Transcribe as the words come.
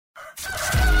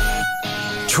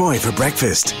Troy for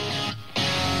breakfast.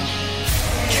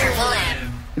 Triple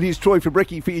M. It is Troy for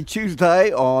Brekkie for your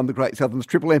Tuesday on the Great Southern's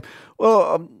Triple M. Well,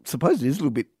 I suppose it is a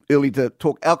little bit early to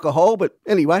talk alcohol, but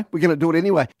anyway, we're going to do it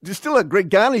anyway. Distiller Greg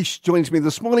Garnish joins me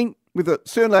this morning. With a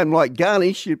surname like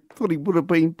Garnish, you thought he would have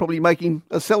been probably making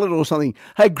a salad or something.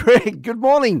 Hey, Greg, good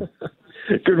morning.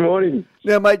 Good morning.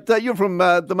 Now, mate, you're from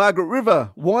the Margaret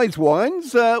River Wise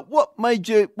Wines. What made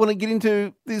you want to get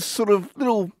into this sort of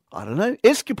little, I don't know,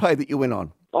 escapade that you went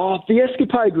on? Oh, the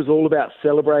escapade was all about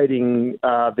celebrating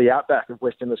the outback of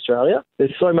Western Australia.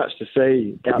 There's so much to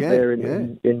see out there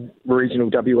in regional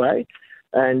WA.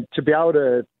 And to be able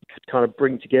to kind of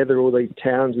bring together all these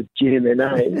towns with gin in their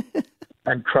name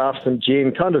and craft some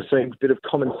gin kind of seemed a bit of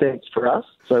common sense for us.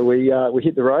 So we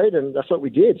hit the road and that's what we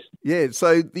did. Yeah,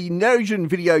 so the Narrogin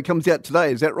video comes out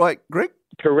today. Is that right, Greg?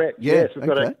 Correct, yes. We've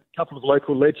got a couple of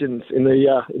local legends in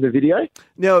the video.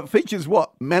 Now, it features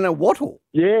what? Manna Wattle?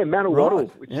 Yeah, Manna Wattle,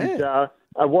 which is a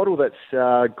wattle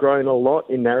that's grown a lot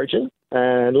in Narrogin.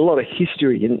 And a lot of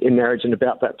history in Narrogin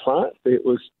about that plant. It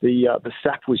was the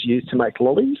sap was used to make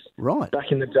lollies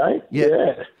back in the day.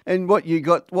 Yeah. And what, you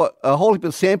got, a whole heap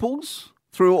of samples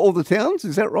through all the towns,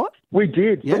 is that right? We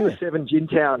did. From the 7 gin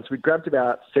towns, we grabbed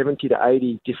about 70 to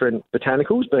 80 different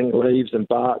botanicals, being leaves and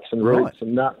barks and roots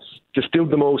and nuts, distilled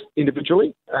them all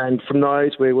individually. And from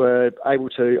those, we were able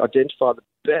to identify the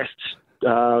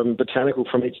best botanical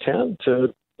from each town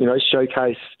to,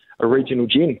 showcase a regional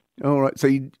gin. All right.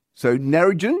 So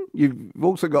Narrogin, you've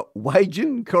also got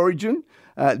Wagin, Corrigin,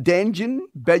 Dangin,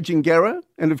 Badgingarra,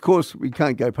 and of course we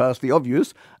can't go past the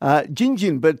obvious,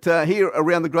 Gingin, but here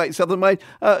around the Great Southern, mate.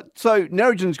 So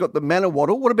Narrogin's got the Manna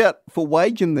Wattle. What about for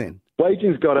Wagin then?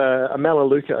 Wagin's got a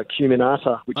Melaleuca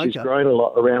acuminata, which is grown a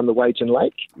lot around the Wagin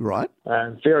Lake. Right.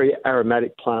 Very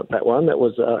aromatic plant, that one. That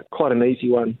was quite an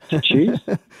easy one to choose.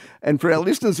 And for our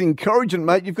listeners in Corrigin,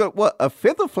 mate, you've got what, a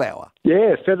feather flower?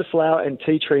 Yeah, feather flower and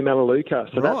tea tree Melaleuca.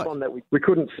 So that's one that we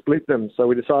couldn't split them, so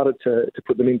we decided to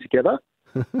put them in together.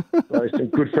 So some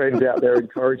good friends out there in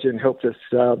Corrigin helped us.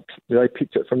 They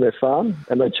picked it from their farm,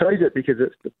 and they chose it because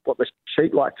it's what the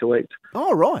sheep like to eat.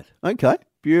 Oh, right. Okay.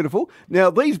 Beautiful. Now,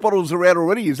 these bottles are out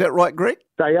already. Is that right, Greg?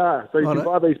 They are. So you can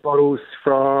buy these bottles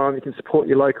you can support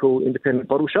your local independent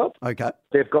bottle shop. Okay.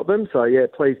 They've got them. So,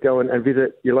 please go and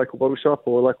visit your local bottle shop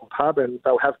or local pub and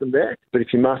they'll have them there. But if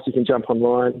you must, you can jump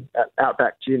online at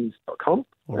outbackgins.com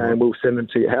and we'll send them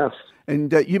to your house.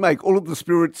 And you make all of the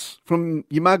spirits from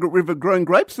your Margaret River grown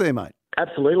grapes there, mate?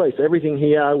 Absolutely. So everything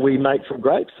here we make from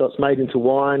grapes. So it's made into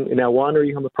wine in our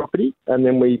winery on the property. And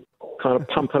then we kind of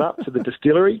pump it up to the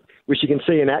distillery, which you can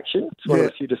see in action. It's one of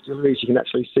the few distilleries you can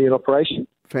actually see in operation.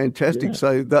 Fantastic. Yeah.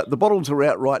 So the bottles are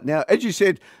out right now. As you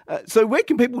said, so where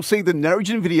can people see the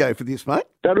Narrogin video for this, mate?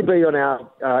 That'll be on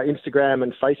our Instagram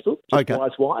and Facebook,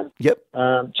 Wise Wine. Yep.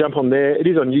 Jump on there. It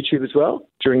is on YouTube as well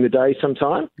during the day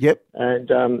sometime. Yep. And,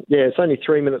 it's only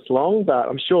 3 minutes long, but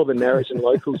I'm sure the Narrogin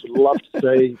locals would love to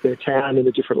see their town in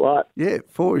a different light. Yeah,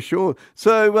 for sure.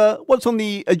 So what's on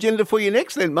the agenda for you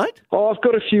next then, mate? Oh, I've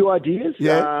got a few ideas.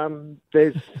 Yeah.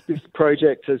 This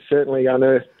project has certainly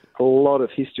unearthed a lot of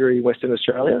history in Western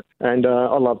Australia, and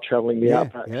I love travelling the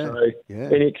outback.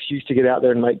 Any excuse to get out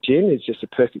there and make gin is just a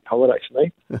perfect holiday for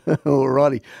me. All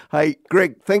righty. Hey,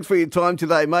 Greg, thanks for your time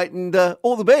today, mate, and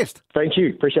all the best. Thank you.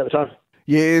 Appreciate the time.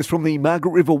 Yes, from the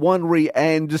Margaret River Winery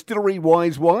and Distillery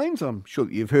Wise Wines. I'm sure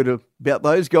that you've heard about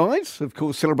those guys. Of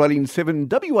course, celebrating 7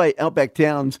 WA outback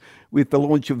towns with the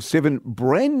launch of 7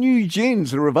 brand new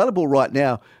gins that are available right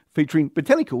now, featuring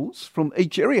botanicals from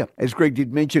each area. As Greg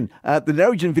did mention, the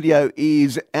Narrogin video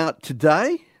is out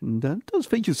today and does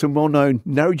feature some well-known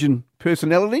Narrogin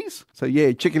personalities. So,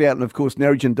 check it out. And, of course,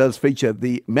 Narrogin does feature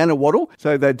the Manna Wattle.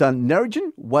 So they've done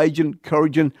Narrogin, Wagin,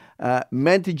 Corrigin,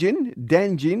 Mantagin,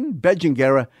 Dangin,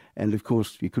 Badgingarra, and, of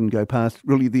course, you couldn't go past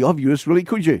really the obvious, really,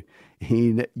 could you,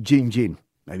 in Gingin.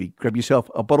 Maybe grab yourself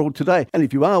a bottle today. And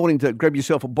if you are wanting to grab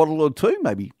yourself a bottle or two,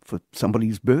 maybe for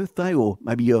somebody's birthday, or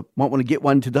maybe you might want to get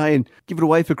one today and give it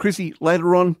away for Chrissy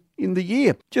later on in the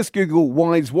year, just Google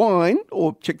Wise Wine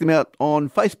or check them out on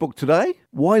Facebook today,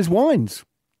 Wise Wines.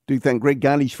 Do thank Greg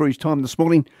Garnish for his time this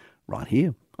morning right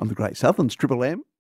here on the Great Southern's Triple M.